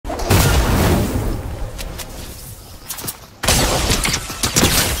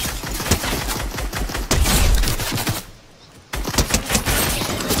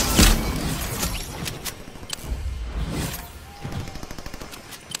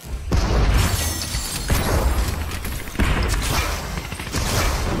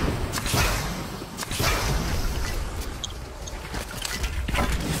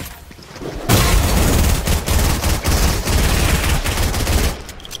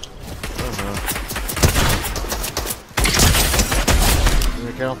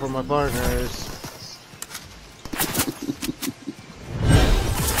off of my partners.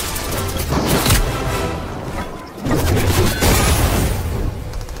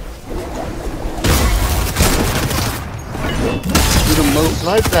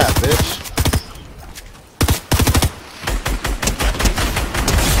 Snipe that, bitch.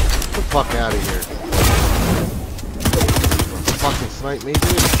 Get the fuck out of here. Fucking snipe me, dude.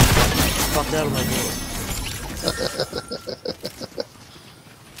 Get the fuck out of my door.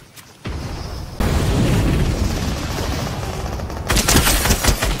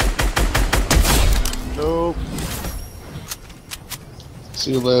 Nope.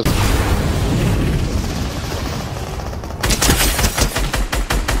 See you later.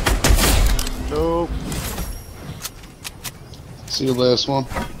 Nope. See you last one.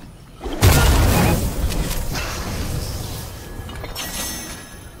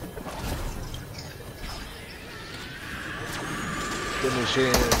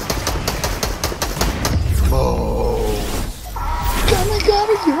 Finishing. Oh.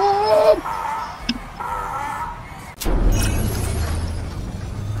 Got it.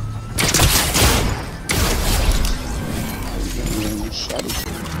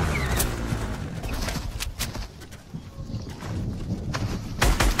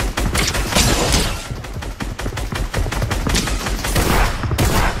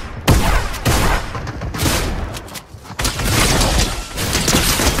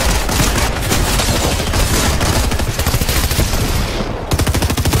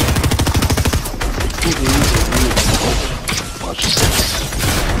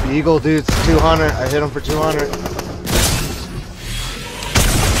 The Eagle dude's 200. I hit him for 200.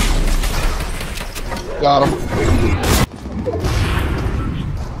 Got him.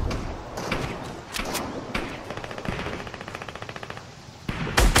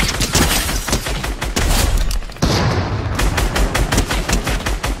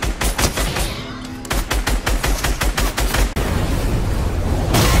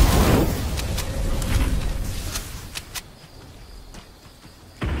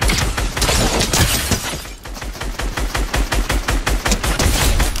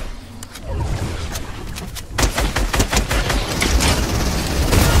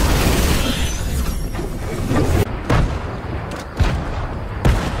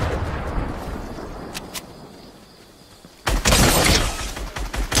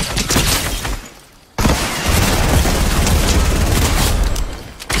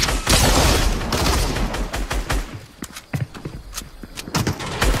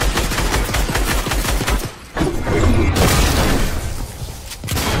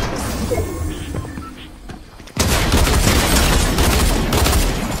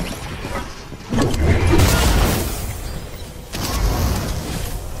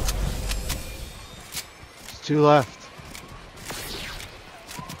 Two left.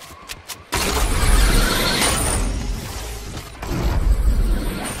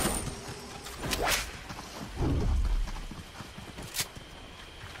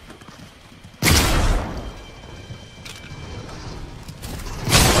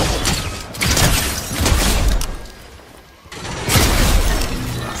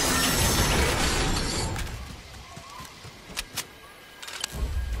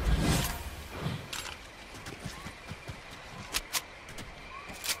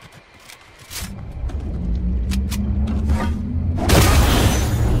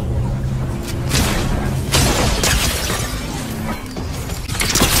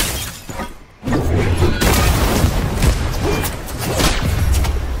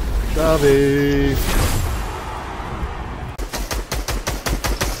 Copy.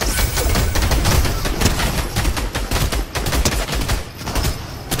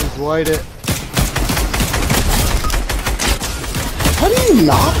 Just white it. How do you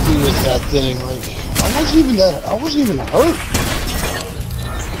knock me with that thing? Like, I wasn't even hurt.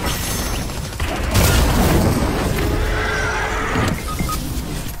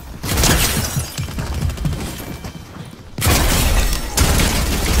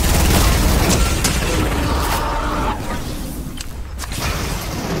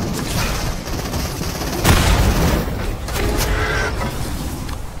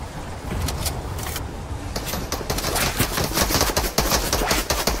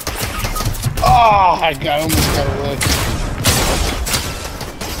 Oh, I almost got away.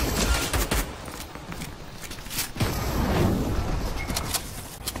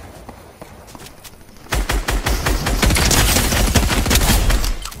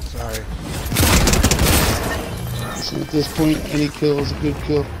 Sorry. So at this point, any kill is a good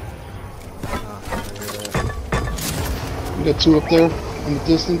kill. We got two up there in the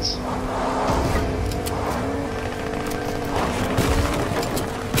distance.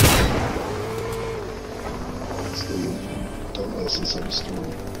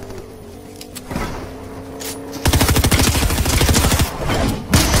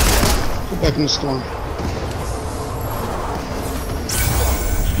 Back in the storm.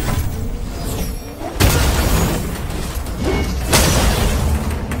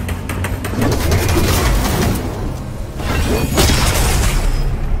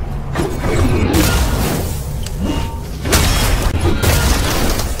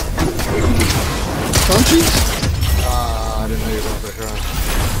 I didn't know you were going for a crunch.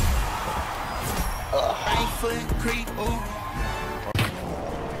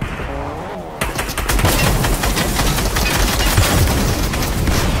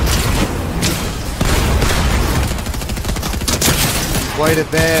 Quite a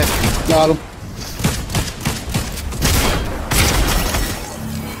bad. Got him.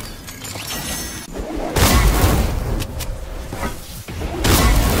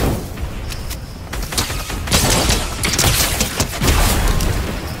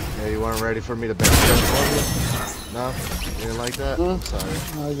 You weren't ready for me to back down for you? No? You didn't like that? I'm sorry.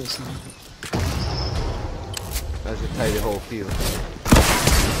 No, I guess not. That's just how the whole feel.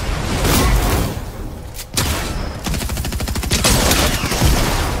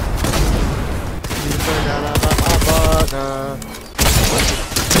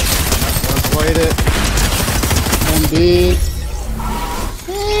 Played it. One big.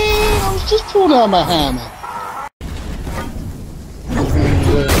 Man, I was just pulling out my hammer.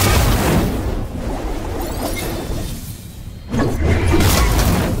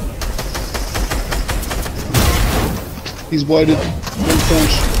 He's whited. One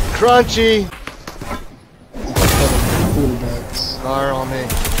punch. Crunchy. Quarterbacks. Fire on me.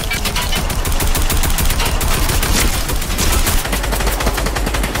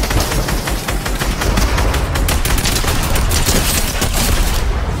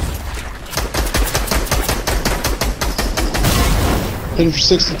 Hit him for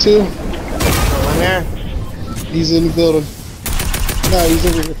 62. In there? He's in the building. No, he's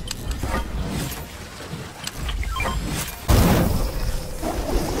over here.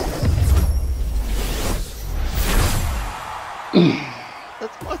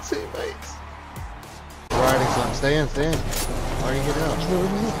 That's my teammates. Riding something. Stay in, stay in. Why are you getting out?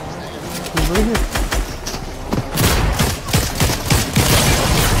 He's right here.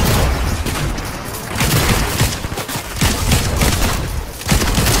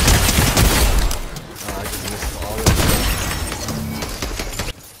 I just missed all of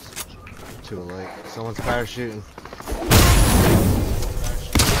it. Too late. Someone's parachuting.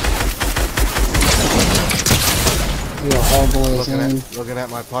 You're a horrible ass man. Looking at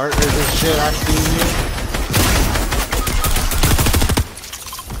my partners and shit. I see you.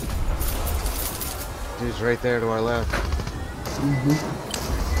 Dude's right there to our left.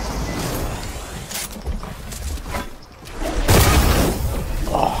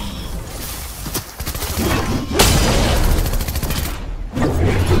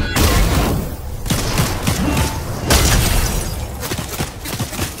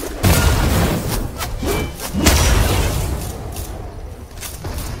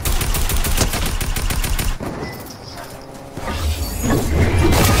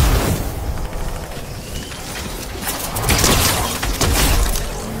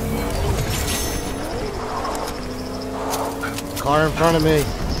 Car in front of me.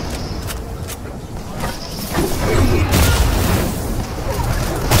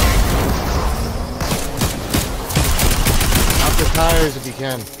 Out the tires if you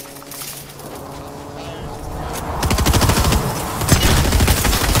can.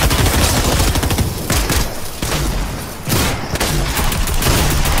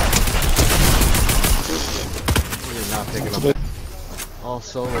 You're not picking up. All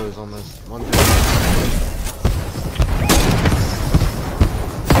solos on this one dude.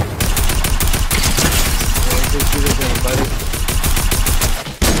 Buddy.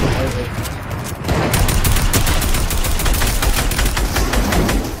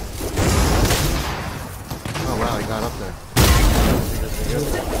 Oh wow, he got up there.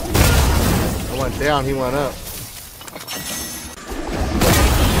 I went down, he went up.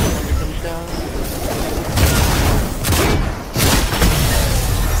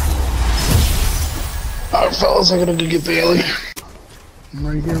 Alright fellas, I gotta go get Bailey. I'm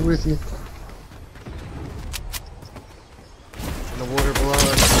right here with you. The water below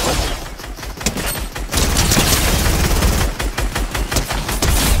us.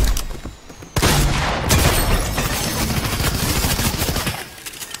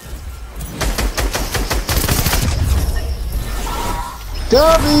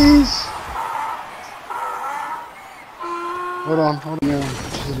 Dubbies! Hold on. Yeah,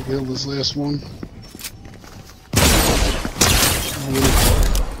 just gotta kill this last one.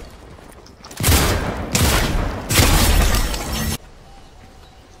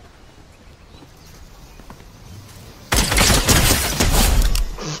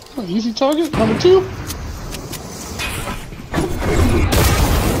 Easy target. Number 2.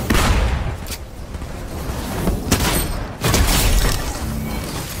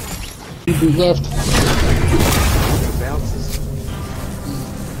 Reboot left. Bounces.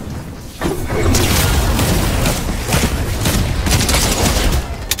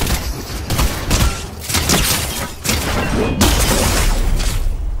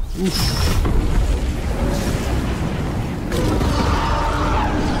 Oof.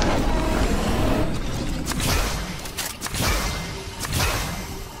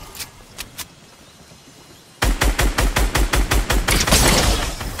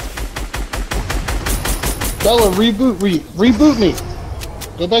 Bella, reboot me.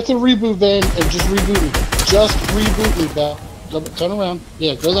 Go back to the reboot van and just reboot me. Just reboot me, Bella. Turn around.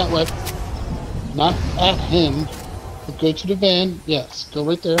 Yeah, go that way. Not at him. But go to the van. Yes, go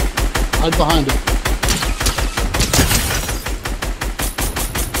right there. Hide behind it.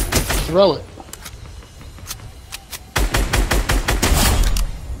 Throw it.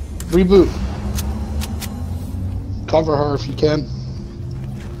 Reboot. Cover her if you can.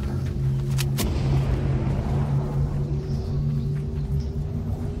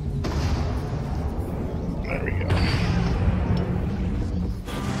 There we go.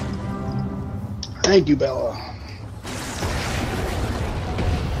 Thank you, Bella.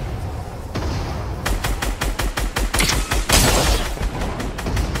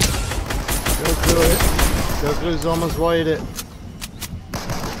 Go through it. Go through's almost wide it.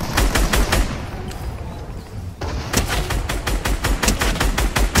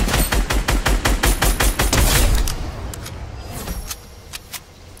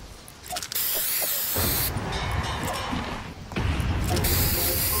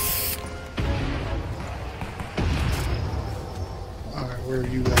 Where are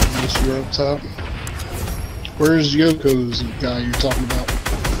you at? Unless you're up top. Where's Yoko's guy you're talking about?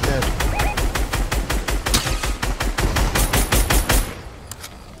 Dead.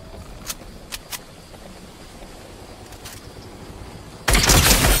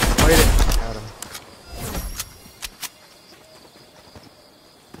 Fight it. Got him.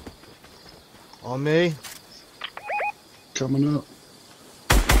 On me. Coming up.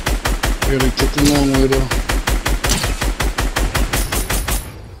 Really took the long way though.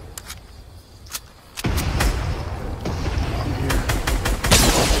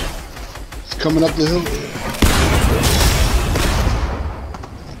 Coming up the hill.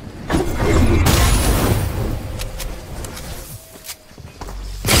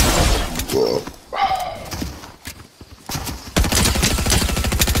 Whoa.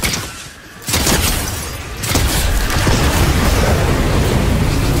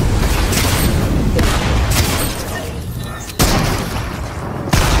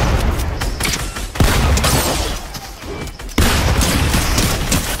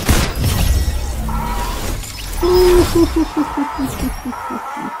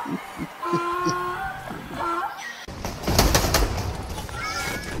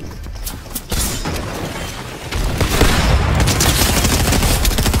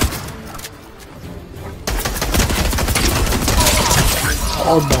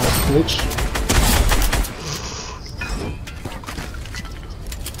 Hardball, bitch.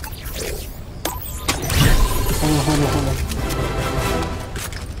 Hold on.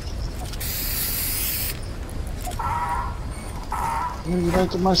 Let me get back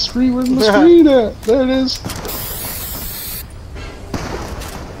to my screen. Where's my screen at? There it is.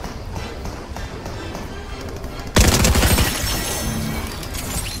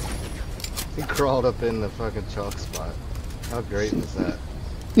 He crawled up in the fucking chalk spot. How great was that?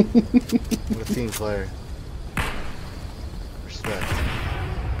 What a team player. Respect.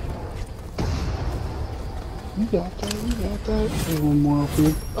 You got that. There's one more up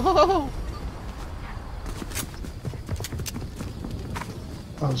here. Oh!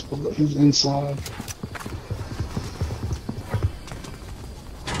 He's inside.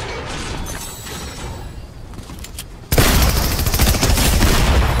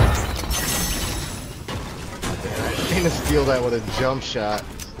 Trying to steal that with a jump shot.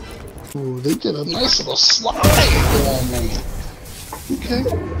 Ooh, they did a nice little slide on me. Okay.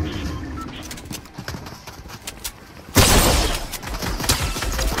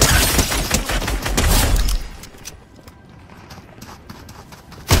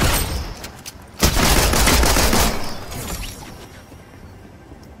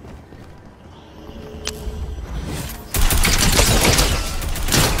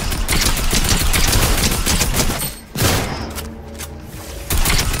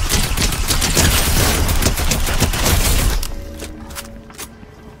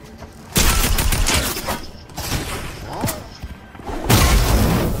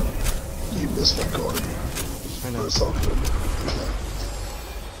 this fuck card. I know. It's all good.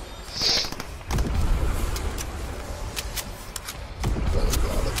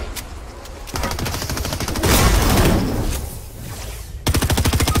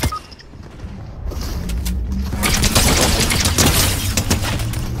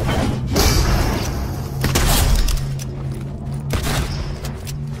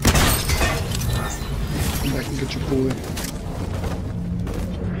 Come back and get your boy.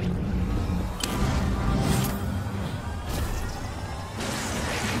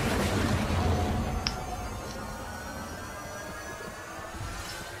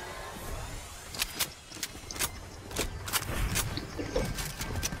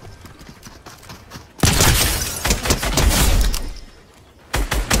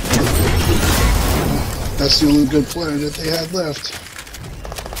 That's the only good player that they had left.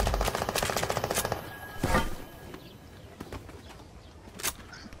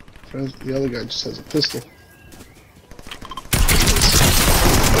 The other guy just has a pistol.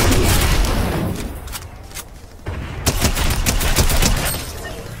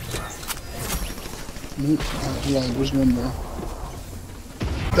 Nope. Yeah, there's one more.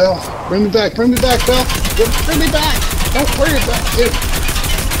 Bell, bring me back, Bell. Bring me back. Don't worry about it.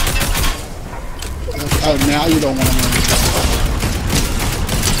 Oh, now you don't want to win.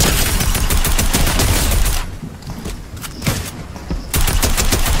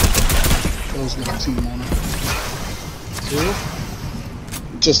 Bell's got a team on it.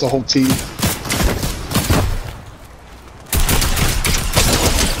 Two? Just a whole team.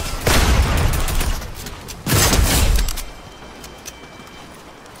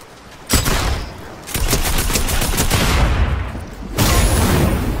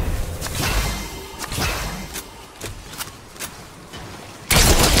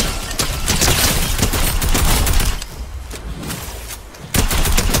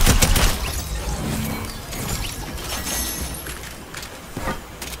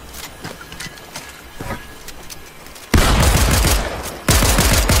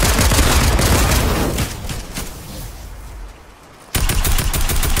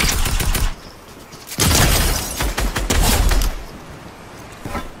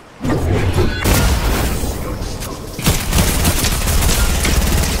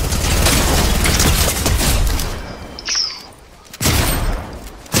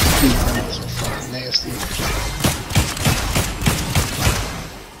 Nasty.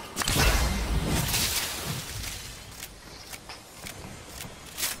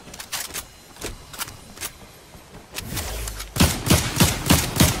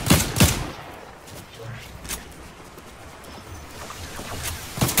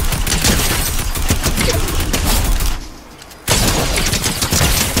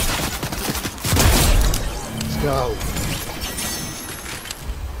 Let's go.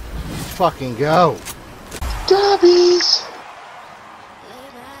 Fucking go. Dobbies!